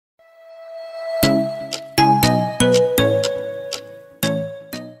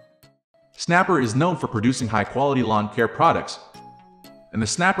Snapper is known for producing high-quality lawn care products, and the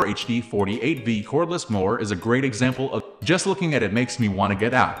Snapper HD 48V cordless mower is a great example of just looking at it makes me want to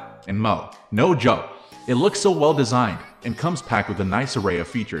get out and mow. No joke. It looks so well designed and comes packed with a nice array of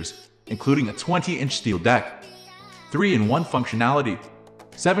features, including a 20-inch steel deck, 3-in-1 functionality,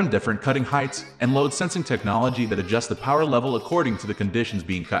 7 different cutting heights, and load sensing technology that adjusts the power level according to the conditions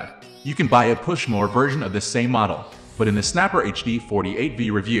being cut. You can buy a push mower version of this same model, but in the Snapper HD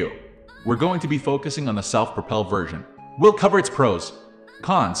 48V review, we're going to be focusing on the self-propelled version. We'll cover its pros,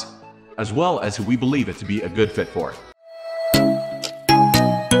 cons, as well as who we believe it to be a good fit for.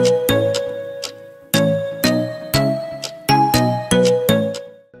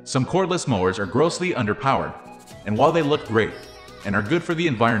 Some cordless mowers are grossly underpowered, and while they look great and are good for the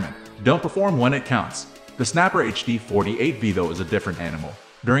environment, don't perform when it counts. The Snapper HD 48V though is a different animal.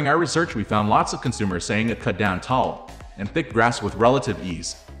 During our research, we found lots of consumers saying it cut down tall and thick grass with relative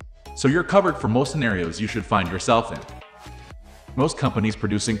ease. So you're covered for most scenarios you should find yourself in. Most companies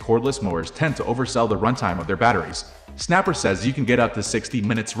producing cordless mowers tend to oversell the runtime of their batteries. Snapper says you can get up to 60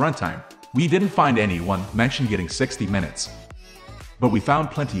 minutes runtime. We didn't find anyone mention getting 60 minutes. But we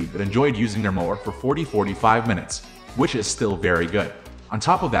found plenty that enjoyed using their mower for 40-45 minutes, which is still very good. On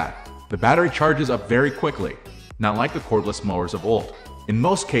top of that, the battery charges up very quickly, not like the cordless mowers of old. In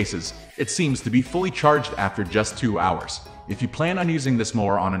most cases, it seems to be fully charged after just 2 hours. If you plan on using this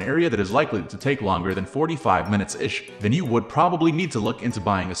mower on an area that is likely to take longer than 45 minutes-ish, then you would probably need to look into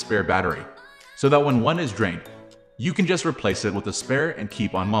buying a spare battery, so that when one is drained, you can just replace it with a spare and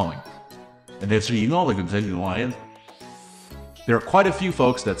keep on mowing. And if you know the continuation, there are quite a few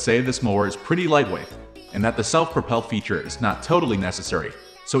folks that say this mower is pretty lightweight, and that the self-propel feature is not totally necessary.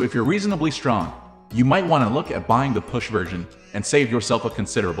 So if you're reasonably strong, you might want to look at buying the push version and save yourself a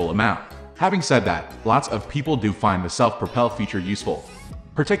considerable amount. Having said that, lots of people do find the self-propel feature useful,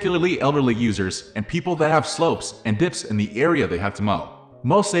 particularly elderly users and people that have slopes and dips in the area they have to mow.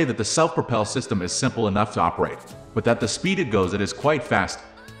 Most say that the self-propel system is simple enough to operate, but that the speed it goes at is quite fast,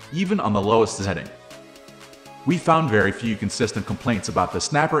 even on the lowest setting. We found very few consistent complaints about the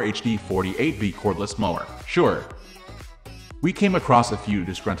Snapper HD 48V cordless mower. Sure, we came across a few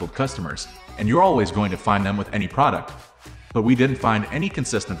disgruntled customers, and you're always going to find them with any product, but we didn't find any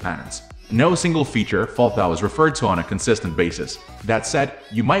consistent patterns. No single feature fault that was referred to on a consistent basis. That said,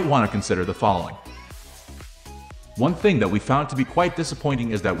 you might want to consider the following. One thing that we found to be quite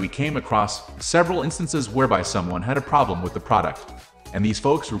disappointing is that we came across several instances whereby someone had a problem with the product, and these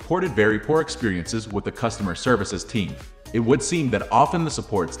folks reported very poor experiences with the customer services team. It would seem that often the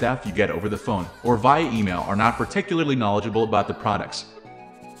support staff you get over the phone or via email are not particularly knowledgeable about the products.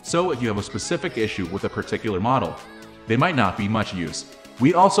 So if you have a specific issue with a particular model, they might not be much use.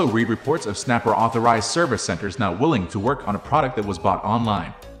 We also read reports of Snapper authorized service centers not willing to work on a product that was bought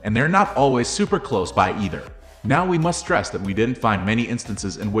online, and they're not always super close by either. Now we must stress that we didn't find many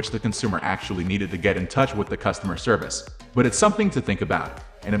instances in which the consumer actually needed to get in touch with the customer service. But it's something to think about,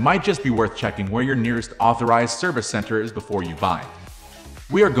 and it might just be worth checking where your nearest authorized service center is before you buy.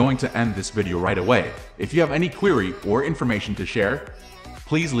 We are going to end this video right away. If you have any query or information to share,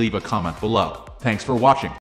 please leave a comment below. Thanks for watching.